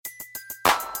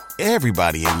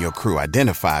Everybody in your crew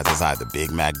identifies as either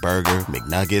Big Mac Burger,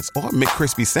 McNuggets, or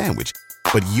McCrispy Sandwich.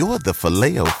 But you're the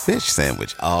Filet-O-Fish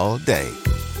Sandwich all day.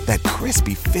 That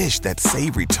crispy fish, that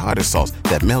savory tartar sauce,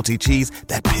 that melty cheese,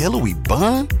 that pillowy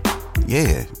bun.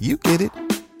 Yeah, you get it.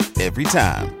 Every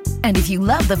time. And if you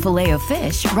love the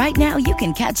Filet-O-Fish, right now you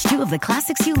can catch two of the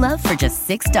classics you love for just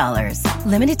 $6.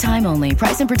 Limited time only.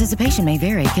 Price and participation may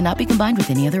vary. Cannot be combined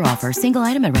with any other offer. Single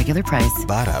item at regular price.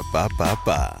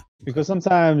 Ba-da-ba-ba-ba. Because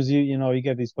sometimes you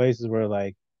get these places where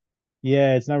like,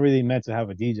 yeah, it's not really meant to have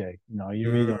a DJ.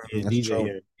 You really don't need a DJ true.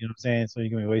 here. You know what I'm saying? So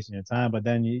you can be wasting your time. But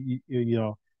then you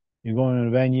go into a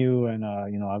venue and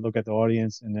I look at the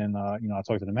audience and then I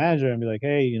talk to the manager and be like,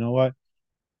 hey, you know what?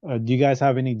 Do you guys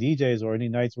have any DJs or any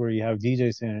nights where you have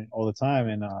DJs in all the time?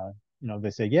 And they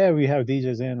say, yeah, we have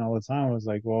DJs in all the time. I was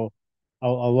like, well,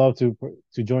 I'll love to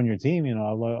join your team.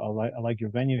 I like your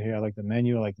venue here. I like the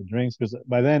menu. I like the drinks. Because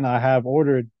by then I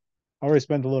already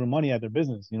spent a little money at their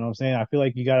business. You know what I'm saying? I feel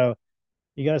like you gotta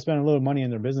spend a little money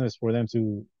in their business for them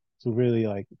to really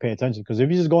like pay attention. Because if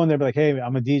you just go in there and be like, hey,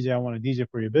 I'm a DJ, I want to DJ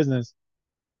for your business,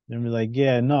 then be like,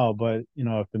 yeah, no. But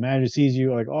if the manager sees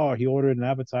you like, oh, he ordered an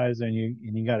appetizer and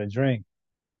you got a drink,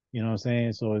 you know what I'm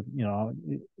saying? So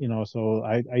so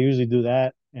I usually do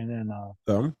that, and then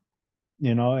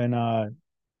and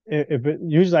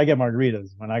usually I get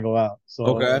margaritas when I go out. So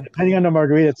Okay. depending on the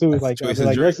margarita too, That's like the I'll choice be of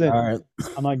like, drink. listen, All right.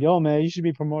 I'm like, yo, man, you should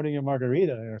be promoting your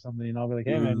margarita or something. I'll be like,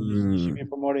 hey, man, you should be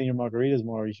promoting your margaritas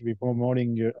more. You should be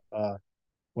promoting your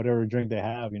whatever drink they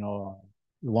have,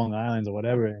 Long Island's or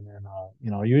whatever. And then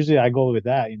usually I go with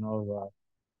that. I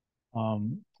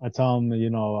tell them,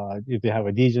 if they have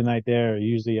a DJ night there,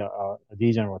 usually a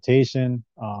DJ on rotation.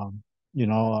 I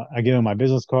give them my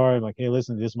business card, like, hey,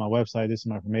 listen, this is my website, this is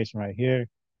my information right here.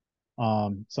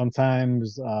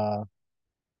 Sometimes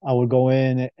I would go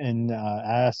in and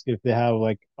ask if they have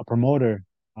like a promoter.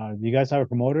 Do you guys have a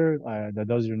promoter that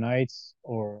does your nights,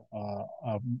 or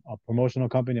a promotional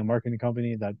company, a marketing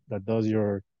company that does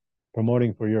your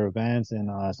promoting for your events? And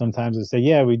sometimes they say,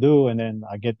 yeah, we do. And then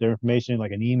I get their information,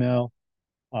 like an email,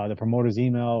 the promoter's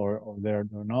email or their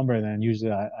number. And then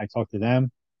usually I talk to them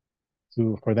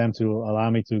for them to allow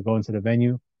me to go into the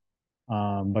venue.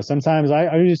 But sometimes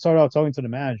I usually start out talking to the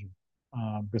manager.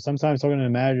 Because sometimes talking to the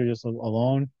manager just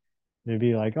alone, they'd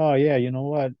be like, oh yeah, you know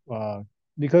what?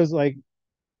 Because like,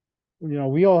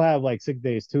 we all have like sick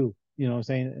days too. You know what I'm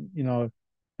saying?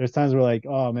 There's times where like,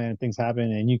 oh man, things happen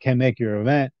and you can't make your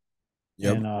event.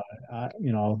 Yep.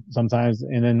 And sometimes,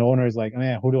 and then the owner is like,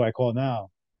 man, who do I call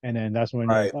now? And then that's when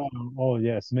you're Right. like, oh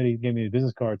yeah, Smitty gave me a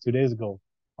business card 2 days ago.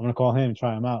 I'm gonna call him and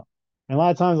try him out. And a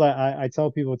lot of times I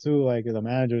tell people too, like the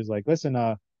managers, like, listen,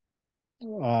 uh,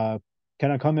 can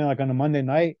I come in like on a Monday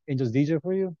night and just DJ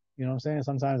for you? You know what I'm saying?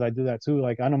 Sometimes I do that too.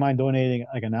 Like I don't mind donating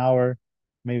like an hour,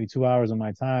 maybe 2 hours of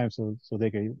my time, so they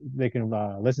can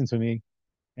listen to me.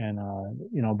 And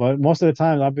but most of the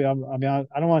time I'll be honest,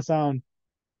 I don't want to sound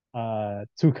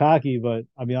too cocky, but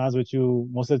I'll be honest with you,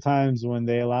 most of the times when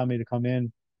they allow me to come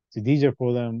in to DJ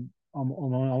for them, I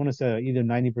want to say either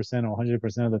 90% or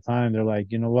 100% of the time they're like,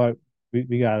 you know what,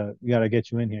 we gotta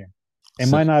get you in here. It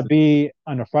So, might not be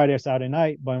on a Friday or Saturday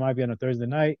night, but it might be on a Thursday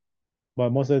night.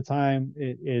 But most of the time,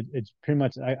 it's pretty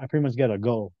much I pretty much get a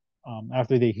go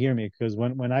after they hear me, because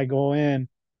when I go in,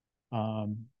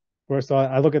 um, first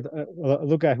I look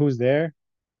at who's there,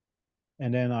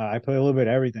 and then I play a little bit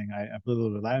of everything. I play a little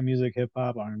bit of Latin music, hip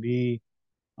hop, R&B.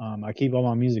 I keep all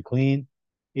my music clean,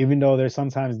 even though there's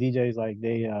sometimes DJs like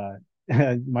they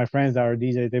my friends that are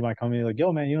DJs, they might come in like,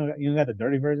 yo man, you got the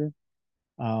dirty version.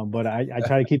 But I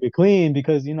try to keep it clean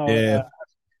because yeah.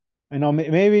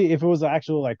 maybe if it was an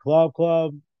actual like club,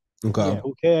 yeah, Okay.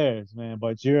 who cares, man?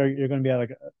 But you're gonna be at like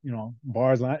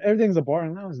bars, lounge. Everything's a bar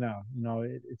and lounge now.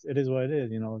 It is what it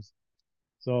is.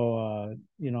 So I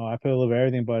play a little bit of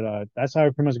everything, but that's how I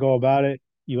pretty much go about it.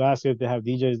 You ask if they have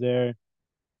DJs there.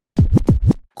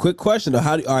 Quick question though.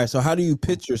 All right, so how do you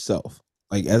pitch yourself?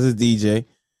 Like as a DJ,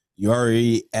 you're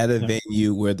already at a Yeah.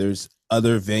 venue where there's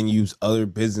other venues, other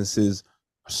businesses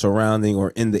surrounding or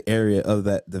in the area of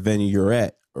the venue you're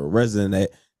at or resident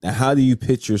at. Now, how do you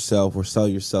pitch yourself or sell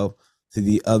yourself to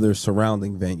the other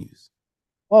surrounding venues?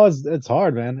 Well, it's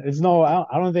hard, man. I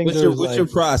don't think What's your there's what's like your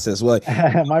process? Like,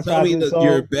 my tell me process.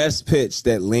 your So best pitch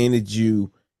that landed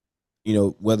you,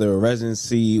 whether a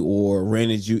residency or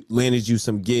landed you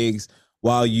some gigs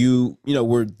while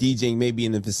were DJing maybe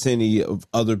in the vicinity of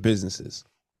other businesses.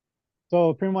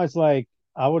 pretty much like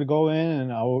I would go in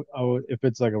and I would if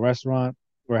it's like a restaurant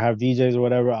where I have DJs or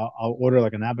whatever, I'll order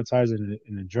like an appetizer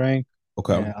and a drink,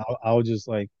 Okay. and I'll just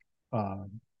like um,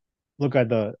 look at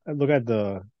the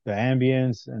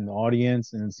ambience and the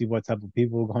audience and see what type of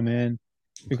people come in.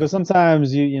 because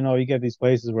sometimes you get these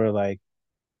places where like,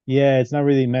 yeah, it's not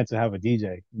really meant to have a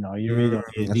DJ. You really don't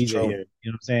need a That's DJ true. here.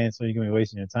 You know what I'm saying? So you're gonna be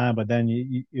wasting your time. But then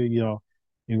you're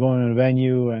going to a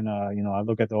venue and I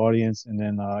look at the audience and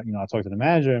then I talk to the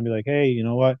manager and be like, hey, you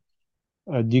know what?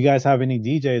 Do you guys have any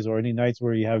DJs or any nights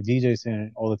where you have DJs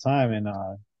in all the time? And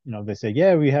they say,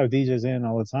 yeah, we have DJs in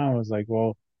all the time. I was like,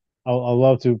 well, I'll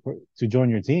love to join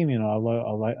your team. I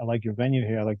like your venue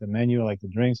here. I like the menu. I like the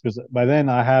drinks because by then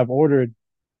I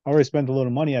already spent a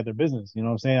little money at their business. You know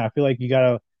what I'm saying? I feel like you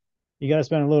gotta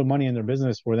spend a little money in their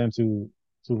business for them to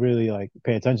really like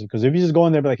pay attention. Because if you just go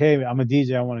in there and be like, hey, I'm a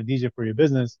DJ, I want to DJ for your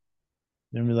business,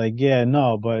 they'll be like, yeah,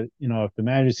 no. But if the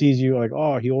manager sees you like,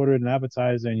 oh, he ordered an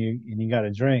appetizer and you got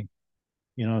a drink,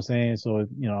 you know what I'm saying? So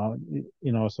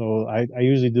so I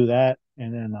usually do that,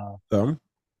 and then So,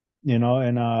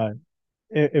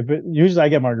 and usually I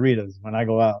get margaritas when I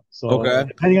go out. So okay.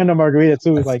 depending on the margarita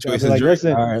too, That's the like I'll choice be of like, drink.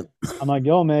 listen, All right. I'm like,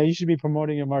 yo, man, you should be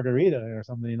promoting your margarita or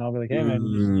something. I'll be like, hey, man,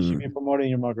 you should be Mm. promoting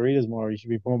your margaritas more. You should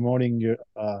be promoting your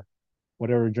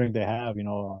whatever drink they have,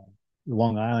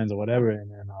 Long Island's or whatever.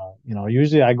 And then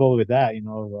usually I go with that.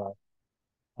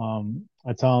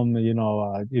 I tell them,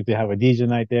 if they have a DJ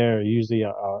night there, usually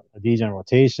a DJ on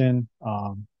rotation.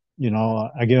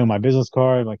 I give them my business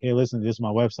card, like, hey, listen, this is my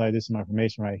website, this is my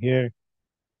information right here.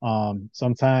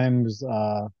 Sometimes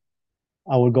I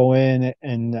would go in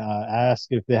and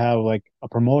ask if they have like a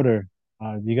promoter.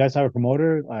 Do you guys have a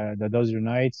promoter that does your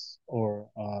nights, or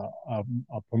a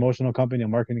promotional company, a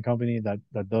marketing company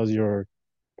that does your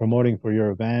promoting for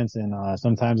your events? And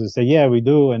sometimes they say, yeah, we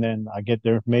do. And then I get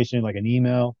their information, like an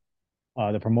email,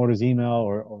 the promoter's email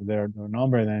or their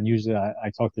number. And then usually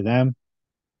I talk to them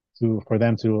for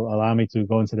them to allow me to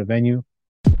go into the venue.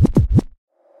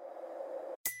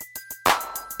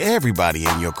 Everybody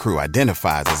in your crew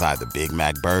identifies as either Big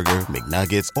Mac Burger,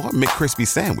 McNuggets, or McCrispy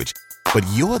Sandwich. But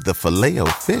you're the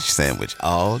Filet-O-Fish Sandwich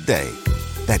all day.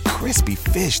 That crispy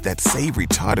fish, that savory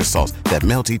tartar sauce, that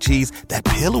melty cheese, that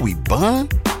pillowy bun.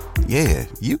 Yeah,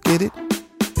 you get it.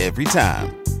 Every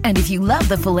time. And if you love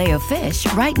the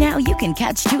Filet-O-Fish, right now you can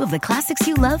catch two of the classics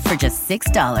you love for just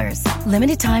 $6.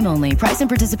 Limited time only. Price and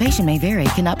participation may vary.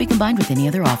 Cannot be combined with any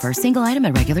other offer. Single item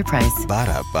at regular price.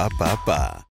 Ba-da-ba-ba-ba.